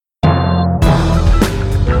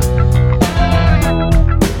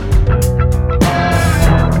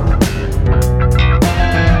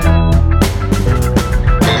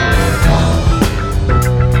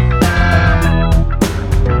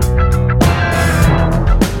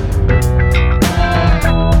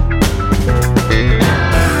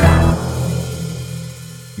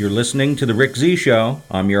listening to The Rick Z Show.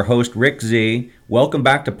 I'm your host, Rick Z. Welcome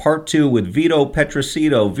back to part 2 with Vito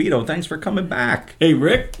Petroccitto. Vito, thanks for coming back. Hey,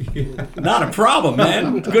 Rick. Not a problem,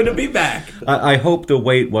 man. It's good to be back. I hope the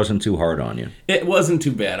wait wasn't too hard on you. It wasn't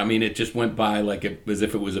too bad. I mean, it just went by as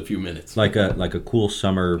if it was a few minutes. Like a cool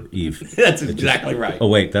summer eve. That's exactly right. Oh,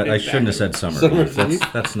 wait, I shouldn't have said summer eve.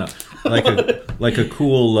 That's not... Like a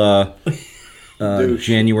cool...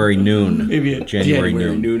 January noon. Maybe a January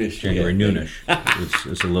noonish. January noonish.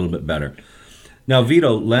 It's a little bit better. Now,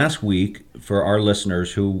 Vito, last week, for our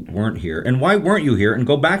listeners who weren't here, and why weren't you here? And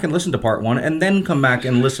go back and listen to part 1, and then come back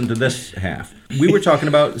and listen to this half. We were talking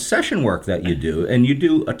about session work that you do, and you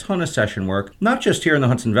do a ton of session work, not just here in the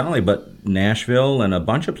Hudson Valley, but Nashville and a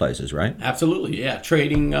bunch of places, right? Absolutely, yeah.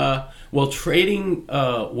 Trading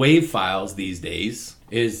wave files these days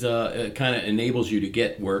is kind of enables you to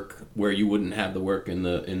get work where you wouldn't have the work in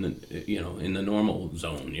the normal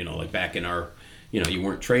zone. Like back in our, you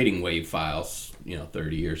weren't trading wave files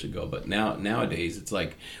 30 years ago, but nowadays it's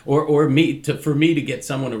like for me to get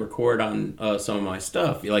someone to record on some of my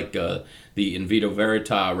stuff, like the In Vito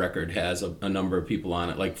Verita record has a number of people on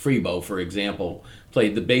it, like Freebo, for example,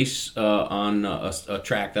 played the bass on a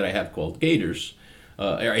track that I have called Gators,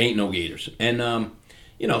 or Ain't No Gators, and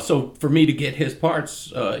so for me to get his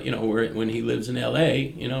parts, when he lives in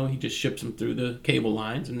L.A., he just ships them through the cable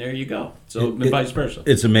lines, and there you go. So vice versa.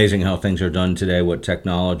 It's amazing how things are done today, what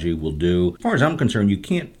technology will do. As far as I'm concerned, you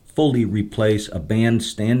can't fully replace a band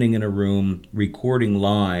standing in a room, recording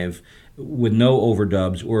live, with no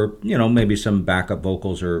overdubs or, maybe some backup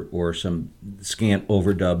vocals or some scant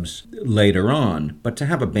overdubs later on. But to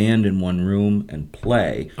have a band in one room and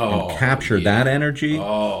play and capture that energy,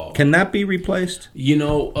 can that be replaced?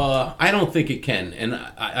 I don't think it can. And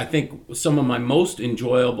I think some of my most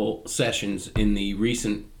enjoyable sessions in the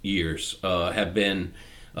recent years have been,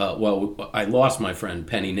 I lost my friend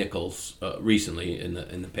Penny Nichols recently in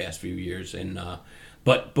the past few years.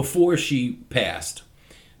 But before she passed,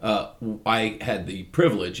 I had the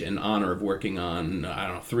privilege and honor of working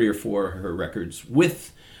on, 3 or 4 of her records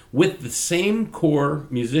with the same core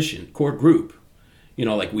group.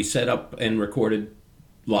 Like we set up and recorded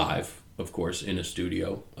live, of course, in a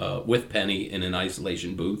studio with Penny in an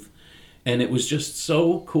isolation booth. And it was just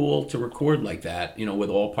so cool to record like that, with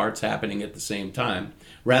all parts happening at the same time,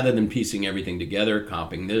 rather than piecing everything together,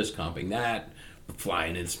 comping this, comping that,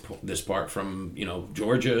 flying this part from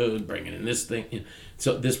Georgia, bringing in this thing.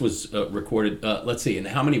 So this was recorded. Let's see, and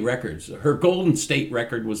how many records? Her Golden State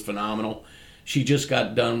record was phenomenal. She just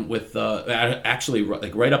got done with actually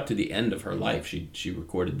like right up to the end of her life. She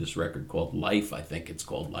recorded this record called Life. I think it's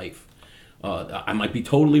called Life. I might be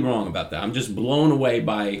totally wrong about that. I'm just blown away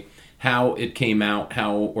by how it came out,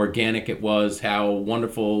 how organic it was, how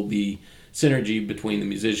wonderful the synergy between the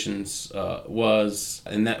musicians was,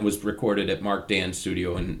 and that was recorded at Mark Dan's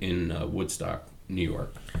studio in Woodstock, New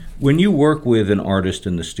York. When you work with an artist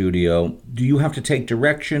in the studio, do you have to take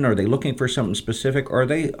direction? Are they looking for something specific? Or are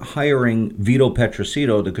they hiring Vito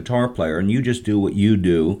Petroccitto, the guitar player, and you just do what you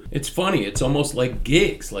do? It's funny. It's almost like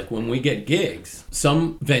gigs. Like when we get gigs,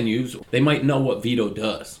 some venues, they might know what Vito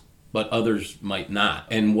does, but others might not.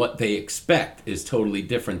 And what they expect is totally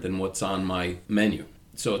different than what's on my menu.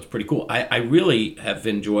 So it's pretty cool. I really have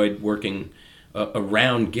enjoyed working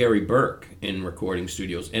around Gary Burke in recording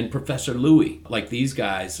studios and Professor Louie, like these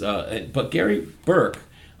guys. But Gary Burke,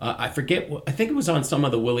 I think it was on some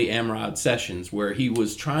of the Willie Amrod sessions where he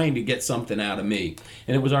was trying to get something out of me.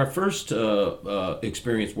 And it was our first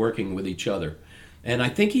experience working with each other. And I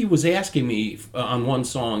think he was asking me on one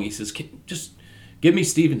song, he says, just give me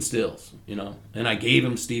Stephen Stills, And I gave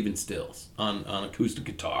him Stephen Stills on acoustic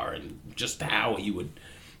guitar and just how he would,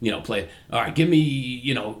 play. All right, give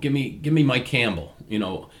me Mike Campbell,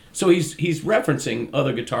 So he's referencing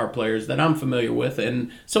other guitar players that I'm familiar with,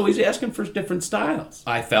 and so he's asking for different styles.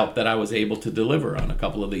 I felt that I was able to deliver on a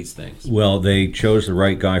couple of these things. Well, they chose the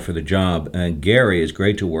right guy for the job, and Gary is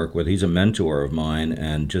great to work with. He's a mentor of mine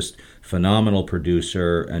and just phenomenal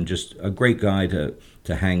producer and just a great guy to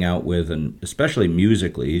hang out with, and especially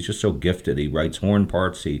musically. He's just so gifted. He writes horn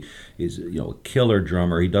parts. He's a killer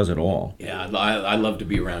drummer. He does it all. Yeah, I love to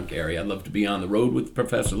be around Gary. I love to be on the road with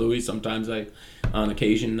Professor Louie. Sometimes on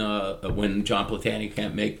occasion, when John Platani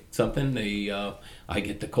can't make something, I I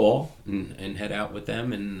get the call and head out with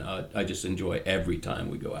them, and I just enjoy every time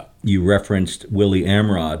we go out. You referenced Willie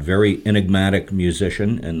Amrod, very enigmatic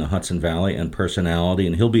musician in the Hudson Valley and personality,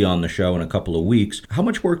 and he'll be on the show in a couple of weeks. How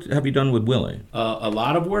much work have you done with Willie? A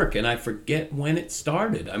lot of work, and I forget when it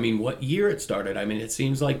started. I mean, what year it started. I mean, it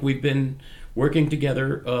seems like we've been working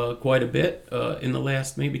together quite a bit in the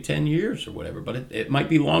last maybe 10 years or whatever, but it might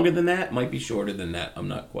be longer than that, might be shorter than that. I'm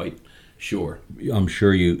not quite sure. I'm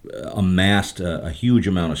sure you amassed a huge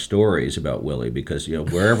amount of stories about Willie because,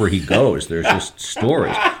 wherever he goes, there's just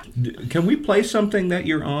stories. Can we play something that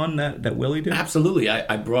you're on that Willie did? Absolutely.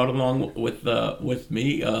 I brought along with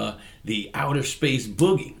me the Outer Space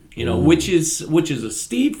Boogie, which is a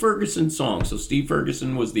Steve Ferguson song. So Steve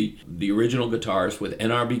Ferguson was the original guitarist with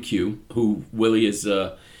NRBQ, who Willie is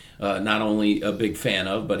not only a big fan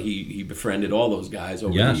of, but he befriended all those guys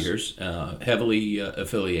over the years, heavily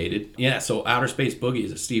affiliated. Yeah, so Outer Space Boogie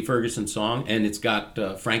is a Steve Ferguson song, and it's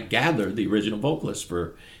got Frank Gadler, the original vocalist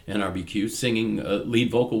for NRBQ, singing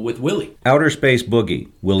lead vocal with Willie. Outer Space Boogie,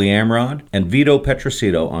 Willie Amrod, and Vito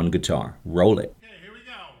Petroccitto on guitar. Roll it.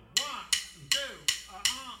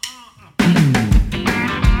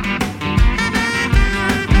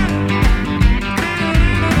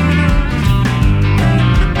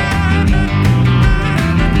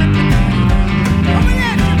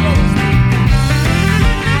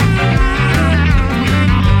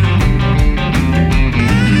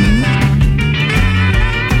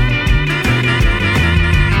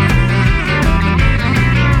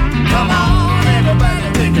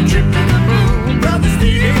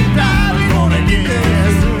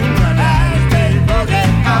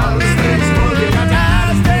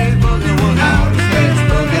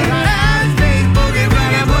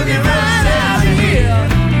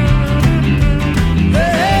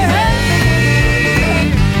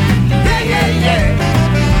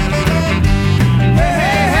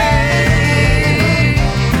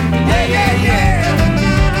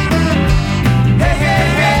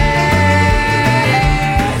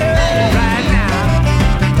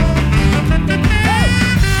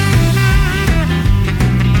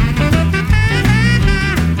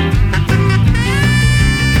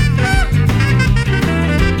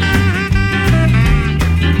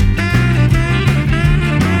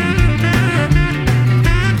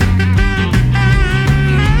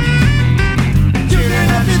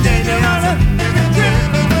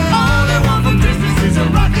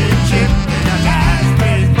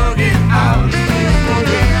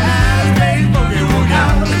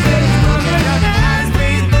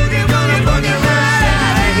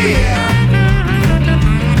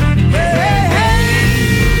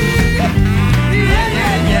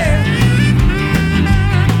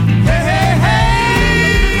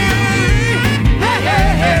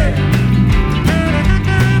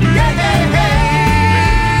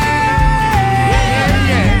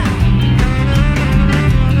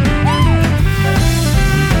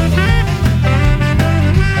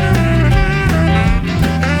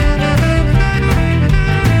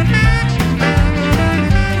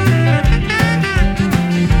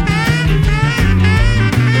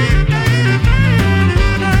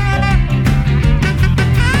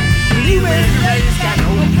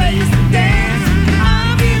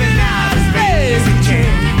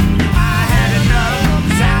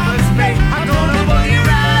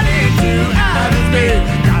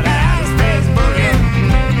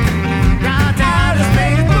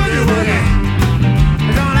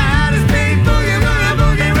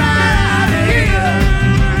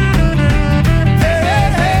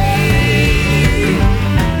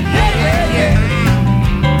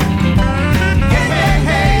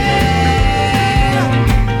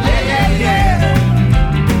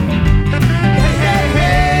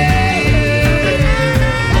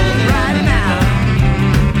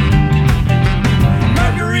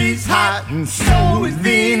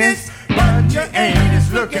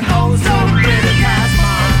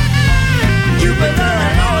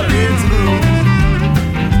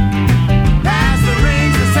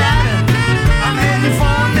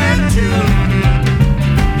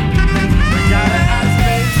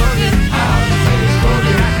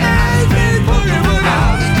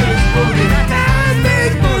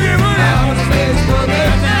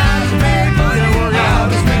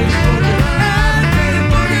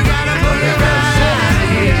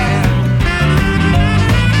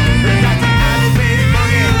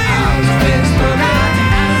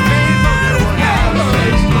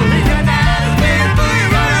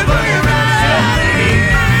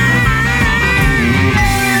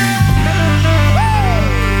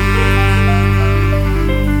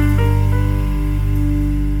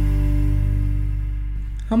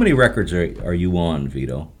 many records are you on,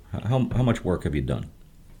 Vito? How much work have you done?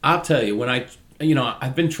 I'll tell you,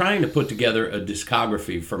 I've been trying to put together a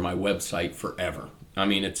discography for my website forever. I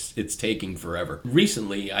mean, it's taking forever.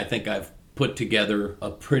 Recently, I think I've put together a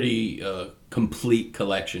pretty complete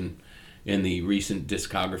collection in the recent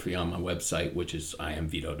discography on my website, which is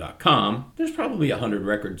iamvito.com. There's probably 100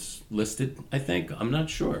 records listed, I think. I'm not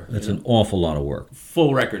sure. That's an awful lot of work.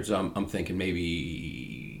 Full records, I'm thinking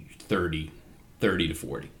maybe 30 to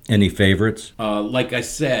 40. Any favorites? Like I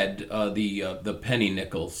said, the Penny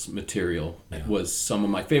Nichols material was some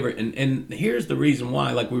of my favorite. And here's the reason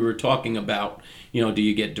why. Like we were talking about, do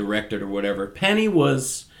you get directed or whatever. Penny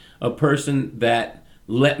was a person that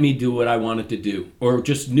let me do what I wanted to do, or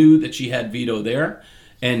just knew that she had Vito there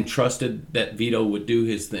and trusted that Vito would do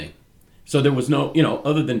his thing. So there was no,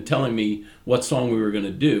 other than telling me what song we were going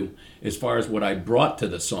to do, as far as what I brought to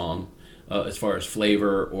the song, as far as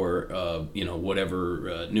flavor or,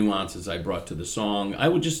 whatever nuances I brought to the song, I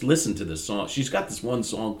would just listen to the song. She's got this one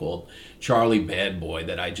song called Charlie Bad Boy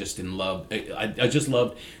that I just loved. I just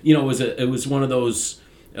loved, it was one of those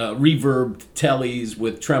reverbed tellies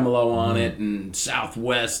with tremolo on it and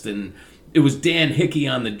Southwest, and it was Dan Hickey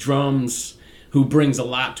on the drums, who brings a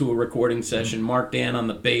lot to a recording session. Mark Dan on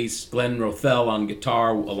the bass, Glenn Rothell on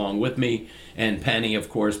guitar along with me, and Penny, of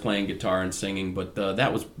course, playing guitar and singing. But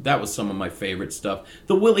that was some of my favorite stuff.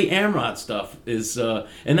 The Willie Amrod stuff is,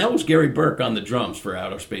 and that was Gary Burke on the drums for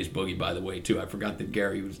Outer Space Boogie, by the way, too. I forgot that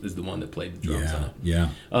Gary is the one that played the drums on it. Yeah.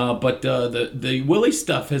 But the Willie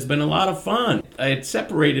stuff has been a lot of fun. I had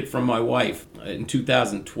separated from my wife in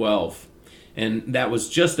 2012. And that was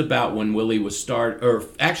just about when Willie was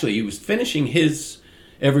he was finishing his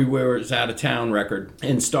Everywhere Is Out of Town record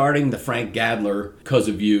and starting the Frank Gadler 'Cause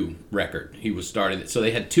of You record. He was starting it. So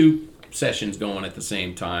they had two sessions going at the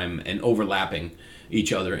same time and overlapping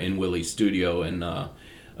each other in Willie's studio. And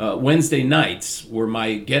Wednesday nights were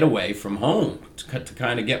my getaway from home to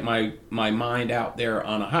kind of get my mind out there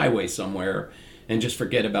on a highway somewhere and just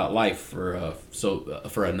forget about life for a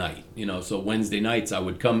night, So Wednesday nights I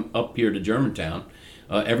would come up here to Germantown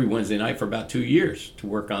every Wednesday night for about 2 years to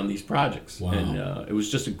work on these projects. Wow. And it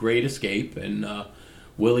was just a great escape. And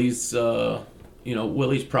Willie's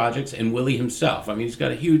projects and Willie himself. I mean, he's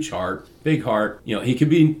got a huge heart, big heart. He could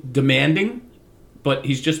be demanding, but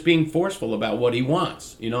he's just being forceful about what he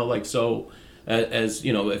wants. If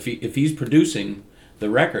he's producing the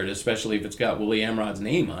record, especially if it's got Willie Amrod's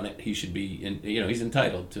name on it, he should be, he's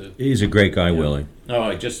entitled to. He's a great guy, Willie. Oh,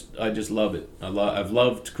 I just love it. I've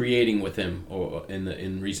loved creating with him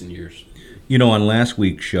in recent years. On last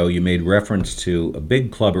week's show, you made reference to a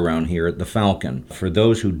big club around here, the Falcon. For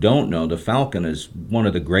those who don't know, the Falcon is one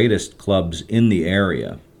of the greatest clubs in the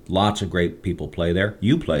area. Lots of great people play there.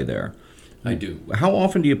 You play there. I do. How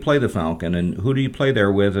often do you play the Falcon, and who do you play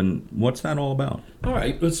there with, and what's that all about? All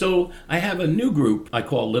right, so I have a new group I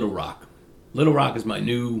call Little Rock. Little Rock is my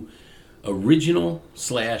new original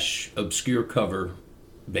 / obscure cover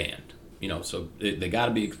band. So they got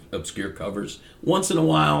to be obscure covers. Once in a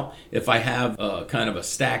while, if I have kind of a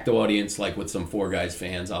stacked audience, like with some Four Guys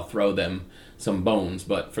fans, I'll throw them some bones.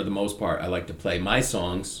 But for the most part, I like to play my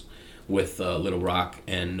songs with Little Rock,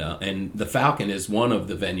 and the Falcon is one of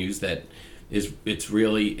the venues that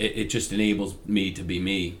it just enables me to be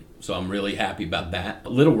me. So I'm really happy about that.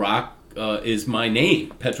 Little Rock is my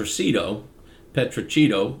name, Petroccitto.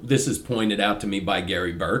 This is pointed out to me by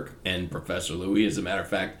Gary Burke and Professor Louis. As a matter of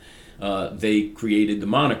fact, they created the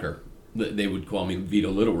moniker. They would call me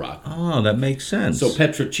Vito Little Rock. Oh, that makes sense. So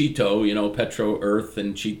Petroccitto, Petro Earth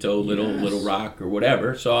and Cito Little Rock or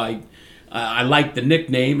whatever. So I liked the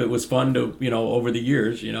nickname. It was fun to, over the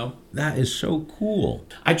years, That is so cool.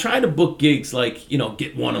 I try to book gigs like,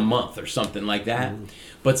 get one a month or something like that. Mm.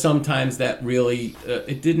 But sometimes that really,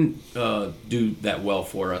 it didn't do that well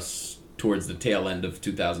for us towards the tail end of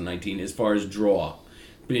 2019 as far as draw,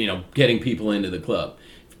 getting people into the club.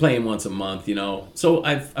 Playing once a month, So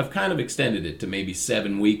I've kind of extended it to maybe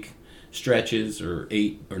 7-week stretches or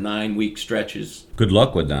 8 or 9 week stretches. Good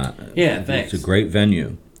luck with that. Yeah, thanks. It's a great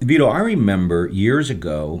venue. Vito, I remember years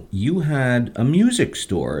ago you had a music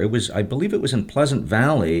store. I believe it was in Pleasant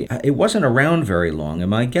Valley. It wasn't around very long.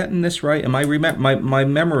 Am I getting this right? My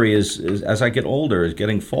memory is as I get older is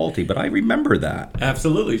getting faulty, but I remember that.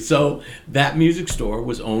 Absolutely. So that music store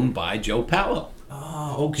was owned by Joe Pallo. Oh,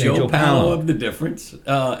 Oh, okay. Joe Palo of The Difference.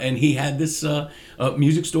 And he had this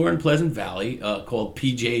music store in Pleasant Valley called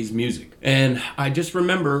PJ's Music. And I just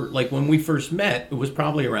remember, like, when we first met, it was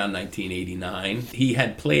probably around 1989. He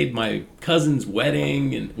had played my cousin's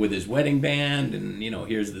wedding and with his wedding band, and,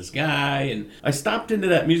 here's this guy. And I stopped into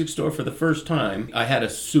that music store for the first time. I had a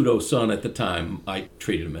pseudo son at the time. I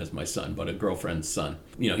treated him as my son, but a girlfriend's son.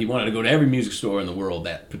 He wanted to go to every music store in the world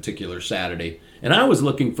that particular Saturday. And I was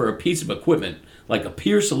looking for a piece of equipment, like a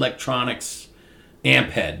Pierce Electronics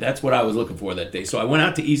amp head. That's what I was looking for that day. So I went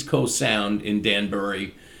out to East Coast Sound in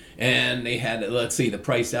Danbury, and they had, let's see, the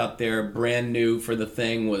price out there, brand new for the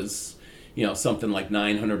thing was, something like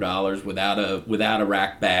 $900 without a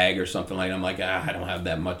rack bag or something like that. I'm like, I don't have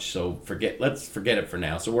that much, so let's forget it for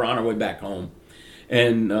now. So we're on our way back home,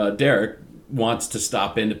 and Derek wants to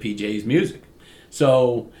stop into PJ's Music.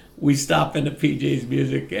 So we stop into PJ's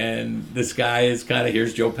Music, and this guy is kind of,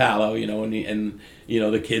 here's Joe Palo, and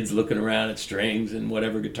the kid's looking around at strings and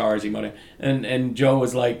whatever guitars he might have. And Joe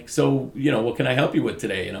was like, so, what can I help you with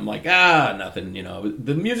today? And I'm like, nothing,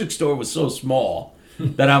 The music store was so small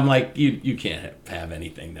that I'm like, you can't have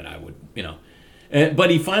anything that I would, But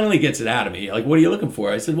he finally gets it out of me. Like, what are you looking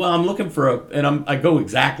for? I said, well, I'm looking for I go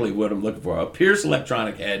exactly what I'm looking for. A Pierce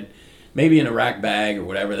electronic head, maybe in a rack bag or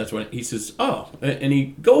whatever. That's what he says. Oh, and he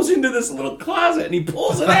goes into this little closet and he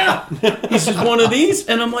pulls it out. He says, one of these,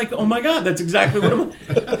 and I'm like, oh my God, that's exactly what I'm.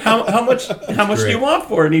 How much do you want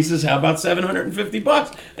for it? And he says, how about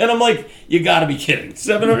 $750? And I'm like, you got to be kidding,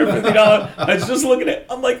 $750. I was just looking at.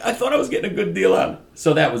 I'm like, I thought I was getting a good deal on it.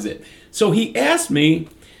 So that was it. So he asked me,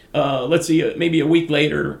 let's see, maybe a week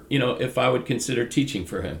later, if I would consider teaching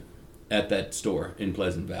for him at that store in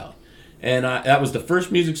Pleasant Valley. And that was the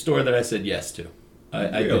first music store that I said yes to.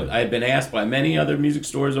 I had been asked by many other music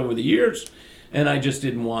stores over the years, and I just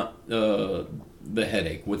didn't want the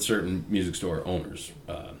headache with certain music store owners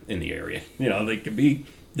in the area. They could be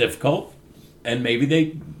difficult, and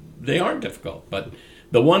maybe they aren't difficult. But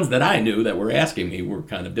the ones that I knew that were asking me were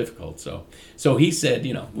kind of difficult. So he said,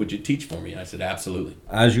 would you teach for me? And I said, absolutely.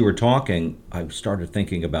 As you were talking, I started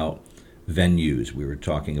thinking about venues. We were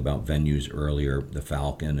talking about venues earlier, the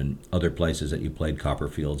Falcon and other places that you played,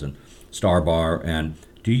 Copperfields and Star Bar. And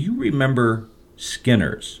do you remember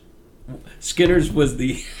Skinner's? Skinner's was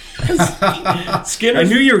the... Skinner's. I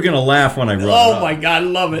knew you were going to laugh when I wrote it up. Oh my God, I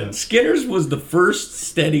love it. Yeah. Skinner's was the first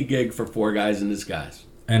steady gig for Four Guys in Disguise.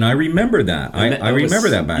 And I remember that. I remember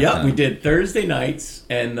that back then. Yeah, we did Thursday nights,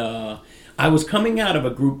 and I was coming out of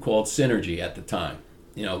a group called Synergy at the time.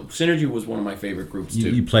 Synergy was one of my favorite groups too.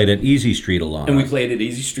 You played at Easy Street a lot. And we played at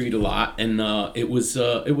Easy Street a lot, and it was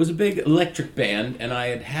a big electric band, and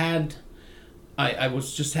I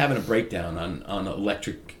was just having a breakdown on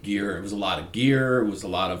electric gear. It was a lot of gear. It was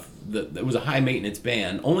a high maintenance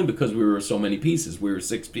band, only because we were so many pieces. We were a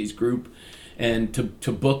 6-piece group, and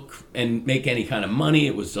to book and make any kind of money,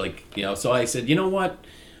 it was like, So I said, you know what?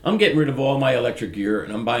 I'm getting rid of all my electric gear,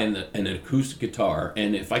 and I'm buying an acoustic guitar.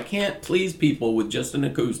 And if I can't please people with just an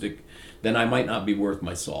acoustic, then I might not be worth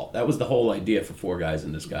my salt. That was the whole idea for Four Guys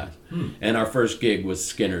in Disguise. And our first gig was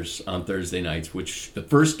Skinner's on Thursday nights, which the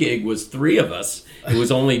first gig was 3 of us. It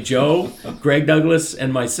was only Joe, Greg Douglas,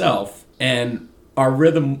 and myself. And our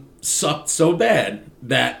rhythm sucked so bad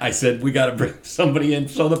that I said, we got to bring somebody in.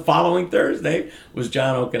 So the following Thursday was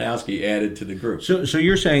John Okanowski added to the group. So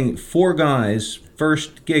you're saying 4 guys,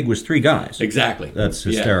 first gig was 3 guys. Exactly. That's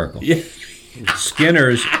hysterical. Yeah.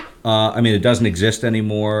 Skinner's, it doesn't exist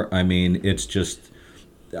anymore. It's just,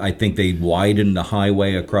 I think they widened the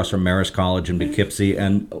highway across from Marist College in Poughkeepsie,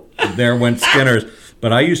 and there went Skinner's.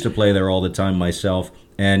 But I used to play there all the time myself,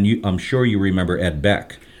 and I'm sure you remember Ed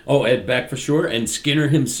Beck. Oh, Ed Beck for sure, and Skinner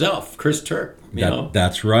himself, Chris Turk.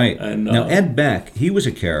 That's right. And, now, Ed Beck, he was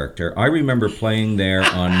a character. I remember playing there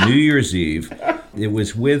on New Year's Eve. It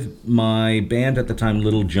was with my band at the time,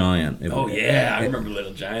 Little Giant. I remember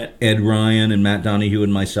Little Giant. Ed Ryan and Matt Donahue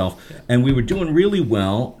and myself. Yeah. And we were doing really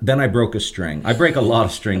well. Then I broke a string. I break a lot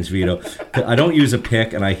of strings, Vito. I don't use a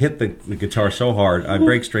pick, and I hit the guitar so hard. I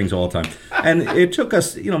break strings all the time. And it took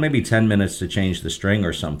us, maybe 10 minutes to change the string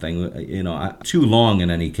or something. Too long in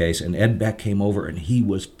any case. And Ed Beck came over, and he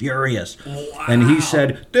was furious. Wow. And he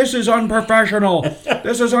said, "This is unprofessional.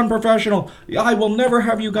 This is unprofessional. I will never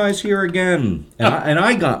have you guys here again." And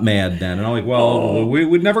I got mad then, and I'm like, well, we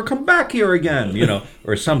would never come back here again,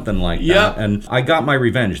 or something like that. And I got my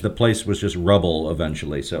revenge. The place was just rubble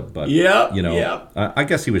eventually. So, but I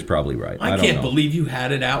guess he was probably right. I can't believe you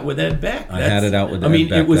had it out with Ed Beck. I had it out with Ed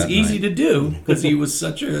Beck. It was easy to do because he was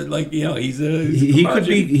such a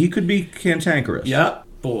he could be cantankerous. Yeah,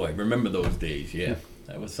 boy, remember those days? Yeah.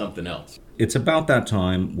 That was something else. It's about that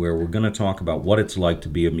time where we're going to talk about what it's like to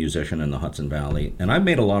be a musician in the Hudson Valley. And I've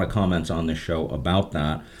made a lot of comments on this show about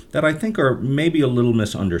that I think are maybe a little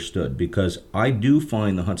misunderstood, because I do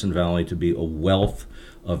find the Hudson Valley to be a wealth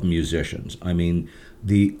of musicians. I mean,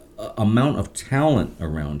 the amount of talent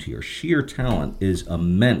around here, sheer talent, is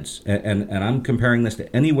immense. And I'm comparing this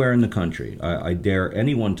to anywhere in the country. I dare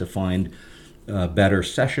anyone to find better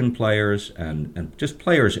session players and just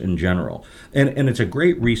players in general. And it's a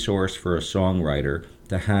great resource for a songwriter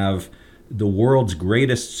to have the world's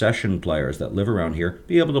greatest session players that live around here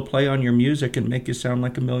be able to play on your music and make you sound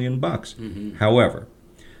like $1 million. Mm-hmm. However,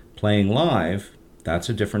 playing live, that's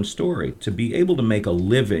a different story. To be able to make a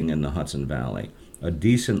living in the Hudson Valley, a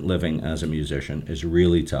decent living as a musician, is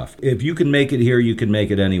really tough. If you can make it here, you can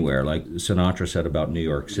make it anywhere, like Sinatra said about New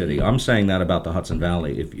York City. I'm saying that about the Hudson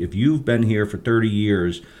Valley. If you've been here for 30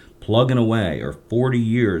 years plugging away, or 40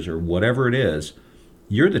 years, or whatever it is,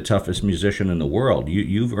 you're the toughest musician in the world.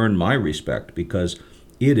 You've earned my respect, because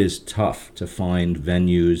it is tough to find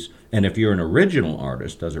venues. And if you're an original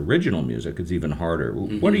artist, does original music, it's even harder.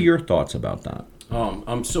 Mm-hmm. What are your thoughts about that?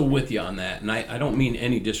 I'm so with you on that. And I don't mean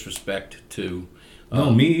any disrespect to no,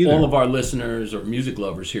 me either. All of our listeners or music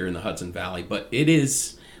lovers here in the Hudson Valley. But it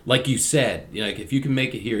is, like you said, like if you can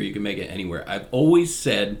make it here, you can make it anywhere. I've always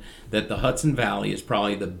said that the Hudson Valley is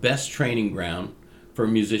probably the best training ground for a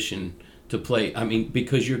musician to play. I mean,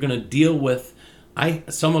 because you're going to deal with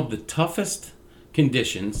some of the toughest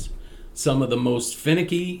conditions, some of the most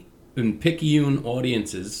finicky and picayune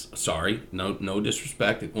audiences. Sorry, no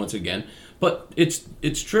disrespect once again, but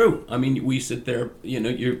it's true. I mean, we sit there,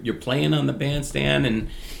 you're playing on the bandstand, and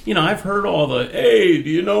I've heard all the, hey, do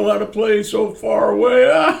you know how to play So Far Away?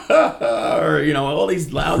 Or all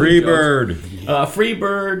these loud Freebird,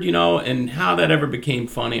 Freebird, and how that ever became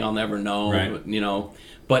funny, I'll never know. Right.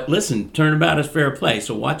 But listen, turnabout is fair play,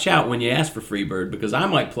 so watch out when you ask for Freebird, because I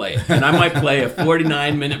might play it, and I might play a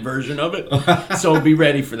 49-minute version of it, so be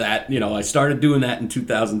ready for that. I started doing that in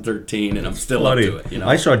 2013, and I'm still up to it.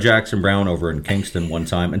 I saw Jackson Browne over in Kingston one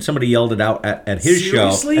time, and somebody yelled it out at his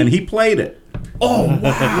Seriously? show, and he played it. Oh,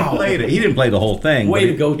 wow. He played it. He didn't play the whole thing. Way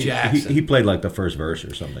to go, Jackson. He played like the first verse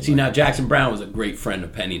or something. See, now Jackson Browne was a great friend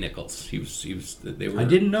of Penny Nichols. They were. I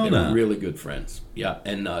didn't know they that. Were really good friends. Yeah,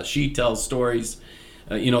 and she tells stories.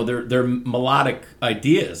 Their melodic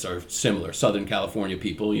ideas are similar. Southern California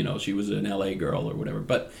people, she was an LA girl or whatever.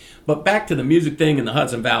 But back to the music thing in the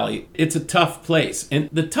Hudson Valley, it's a tough place. And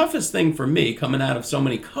the toughest thing for me, coming out of so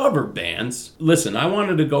many cover bands, listen, I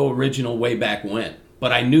wanted to go original way back when,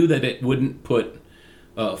 but I knew that it wouldn't put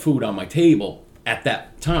food on my table at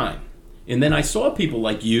that time. And then I saw people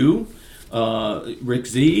like you, Rick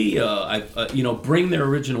Z, bring their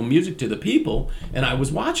original music to the people, and I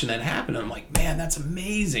was watching that happen, and I'm like, man, that's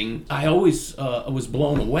amazing. I always was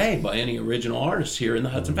blown away by any original artists here in the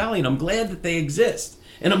Hudson Valley, and I'm glad that they exist,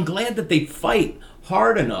 and I'm glad that they fight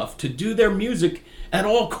hard enough to do their music at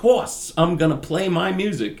all costs. I'm gonna play my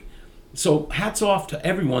music, so hats off to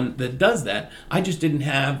everyone that does that. I just didn't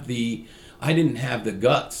have the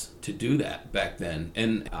guts to do that back then,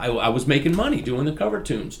 and I was making money doing the cover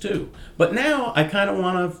tunes too. But now I kind of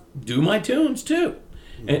want to do my tunes too,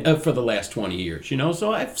 for the last 20 years,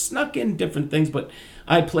 So I've snuck in different things, but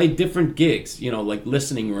I play different gigs, like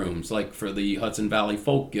listening rooms, like for the Hudson Valley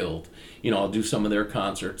Folk Guild. I'll do some of their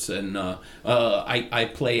concerts, and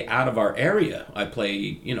I play out of our area. I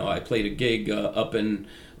played a gig up in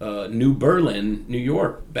New Berlin, New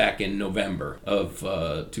York, back in November of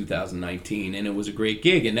 2019, and it was a great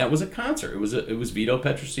gig, and that was a concert. It was Vito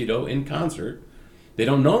Petroccitto in concert. They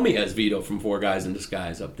don't know me as Vito from Four Guys in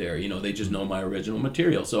Disguise up there, they just know my original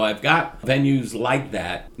material. So I've got venues like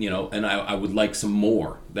that, and I would like some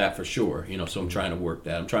more, that for sure, so I'm trying to work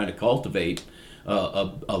that. I'm trying to cultivate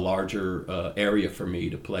a larger area for me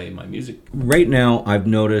to play my music. Right now, I've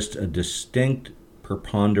noticed a distinct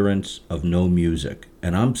preponderance of no music,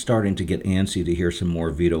 and I'm starting to get antsy to hear some more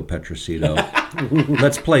Vito Petroccitto.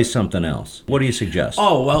 Let's play something else. What do you suggest?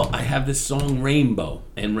 Oh, well, I have this song Rainbow,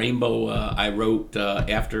 and Rainbow I wrote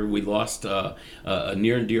after we lost a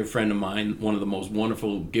near and dear friend of mine, one of the most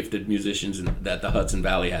wonderful, gifted musicians that the Hudson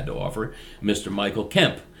Valley had to offer, Mr. Michael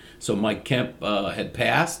Kemp. So Mike Kemp had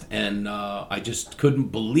passed, and I just couldn't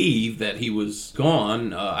believe that he was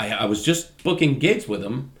gone. I was just booking gigs with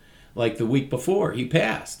him like the week before he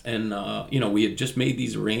passed, and we had just made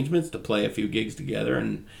these arrangements to play a few gigs together,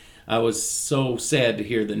 and I was so sad to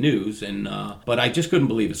hear the news, and but I just couldn't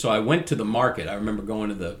believe it. So I went to the market. I remember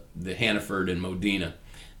going to the Hannaford in Modena,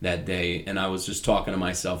 that day, and I was just talking to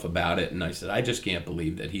myself about it, and I said, I just can't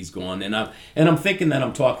believe that he's gone, and I'm thinking that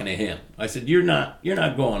I'm talking to him. I said, you're not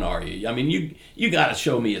going, are you? I mean, you got to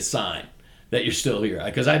show me a sign that you're still here,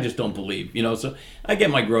 because I just don't believe, So I get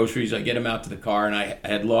my groceries, I get him out to the car, and I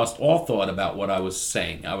had lost all thought about what I was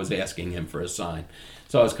saying. I was asking him for a sign.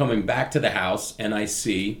 So I was coming back to the house, and I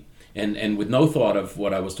see, and with no thought of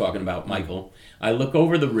what I was talking about, Michael, I look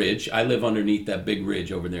over the ridge. I live underneath that big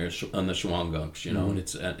ridge over there on the Shawangunk, and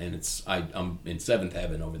I'm in seventh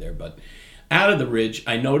heaven over there. But out of the ridge,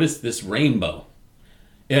 I noticed this rainbow,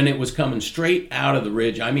 and it was coming straight out of the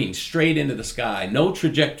ridge. I mean, straight into the sky. No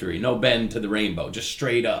trajectory, no bend to the rainbow, just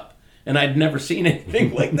straight up. And I'd never seen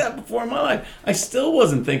anything like that before in my life. I still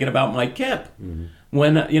wasn't thinking about Mike Kemp.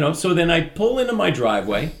 When so then I pull into my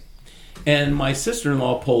driveway, and my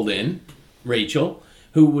sister-in-law pulled in, Rachel,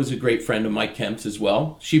 who was a great friend of Mike Kemp's as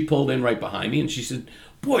well. She pulled in right behind me, and she said,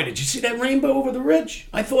 boy, did you see that rainbow over the ridge?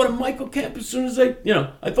 I thought of Michael Kemp as soon as I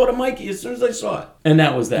thought of Mikey as soon as I saw it. And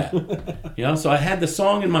that was that. So I had the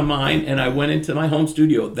song in my mind, and I went into my home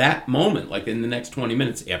studio that moment, like in the next 20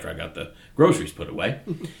 minutes after I got the groceries put away,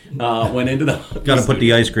 went into the Got to put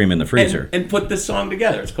the ice cream in the freezer. And put this song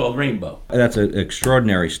together. It's called Rainbow. That's an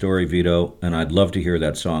extraordinary story, Vito, and I'd love to hear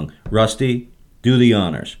that song. Rusty, do the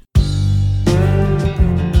honors.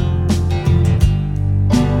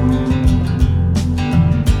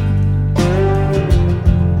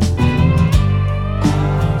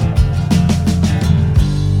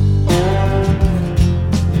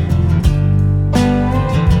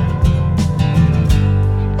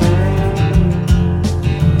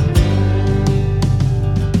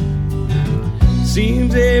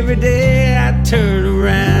 Seems every day I turn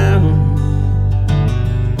around,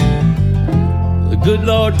 the good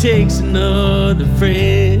Lord takes another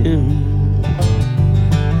friend.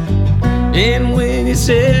 And when you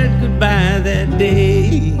said goodbye that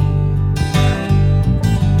day,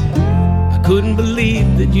 I couldn't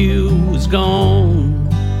believe that you was gone.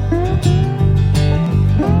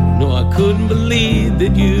 No, I couldn't believe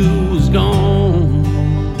that you was gone.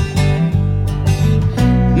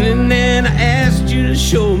 And then I asked you to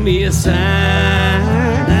show me a sign.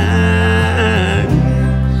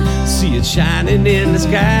 See it shining in the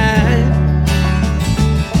sky.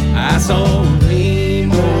 I saw a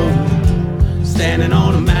rainbow standing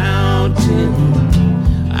on a mountain.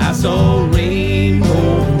 I saw a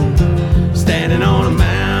rainbow standing on a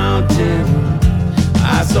mountain.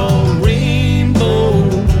 I saw a rainbow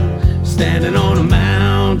standing on a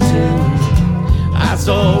mountain. I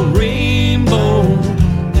saw a rainbow.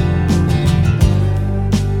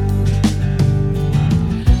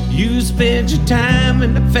 You spent your time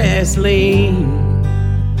in the fast lane,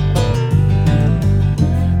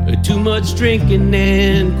 too much drinking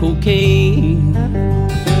and cocaine.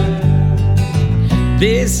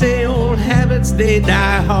 They say old habits, they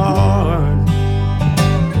die hard.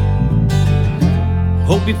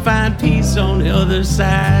 Hope you find peace on the other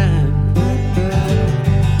side.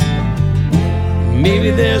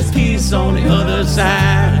 Maybe there's peace on the other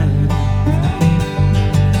side.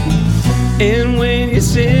 And when you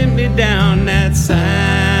send me down that sign,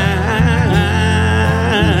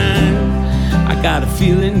 I got a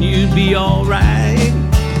feeling you'd be alright.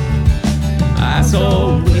 I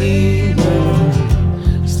saw a rainbow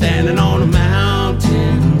standing on a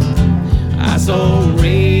mountain. I saw a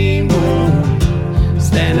rainbow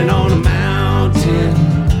standing on a mountain.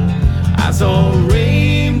 I saw a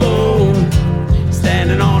rainbow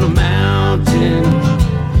standing on a mountain.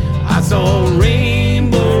 I saw a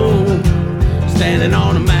rainbow standing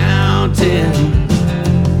on a mountain.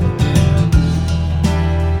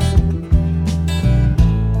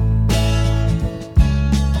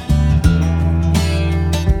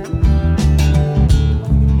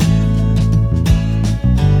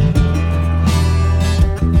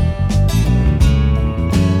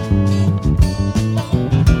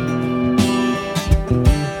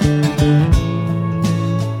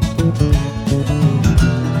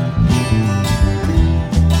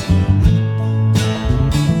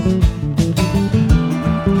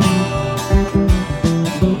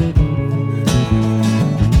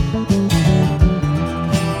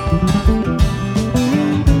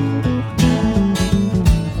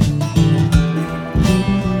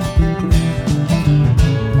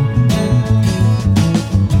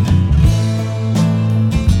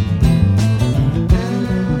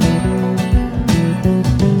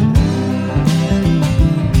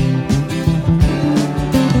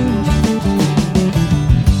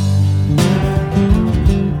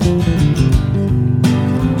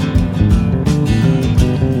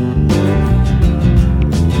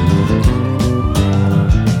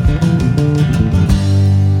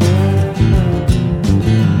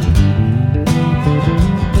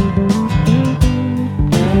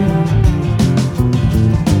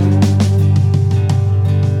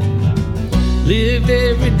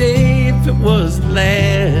 every day if it was the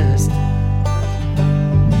last.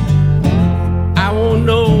 I won't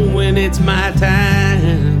know when it's my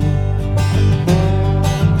time.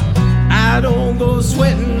 I don't go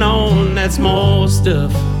sweating on that small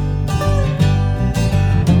stuff.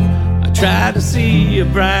 I try to see a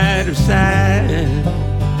brighter side.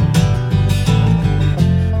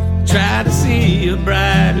 Try to see a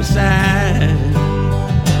brighter side.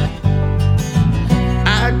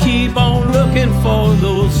 I keep on looking for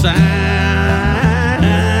those signs.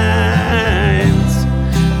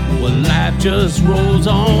 Well, life just rolls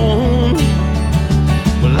on.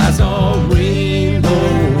 Well, I saw a rainbow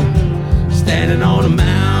standing on a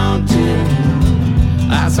mountain.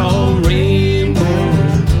 I saw a rainbow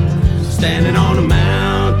standing on a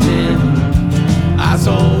mountain. I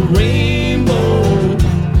saw a rainbow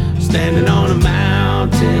standing on a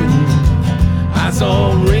mountain. I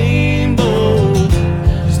saw a rainbow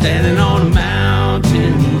standing on a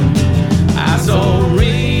mountain. I saw a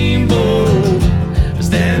rainbow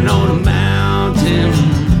standing on a mountain.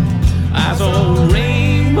 I saw a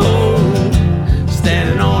rainbow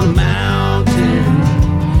standing on a mountain.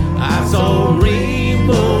 I saw a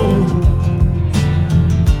rainbow.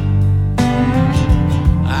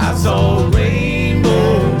 I saw a rainbow.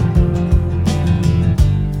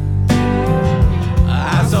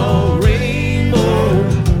 I saw a rainbow.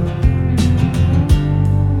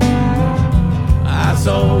 I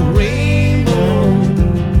saw a rainbow.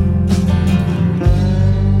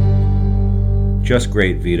 Just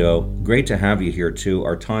great, Vito. Great to have you here, too.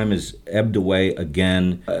 Our time has ebbed away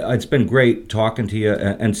again. It's been great talking to you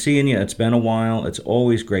and seeing you. It's been a while. It's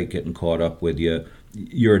always great getting caught up with you.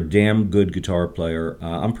 You're a damn good guitar player.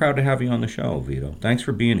 I'm proud to have you on the show, Vito. Thanks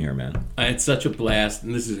for being here, man. It's such a blast,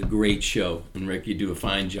 and this is a great show. And Rick, you do a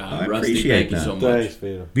fine job. I Rusty, appreciate thank you that. so much. Thanks,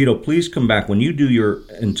 Vito. Vito, please come back. When you do your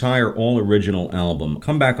entire all-original album,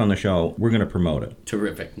 come back on the show. We're going to promote it.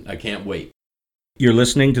 Terrific. I can't wait. You're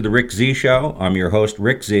listening to The Rick Z Show. I'm your host,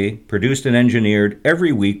 Rick Z, produced and engineered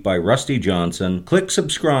every week by Rusty Johnson. Click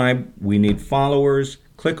subscribe. We need followers.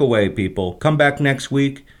 Click away, people. Come back next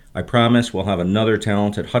week. I promise we'll have another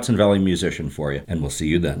talented Hudson Valley musician for you, and we'll see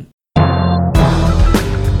you then.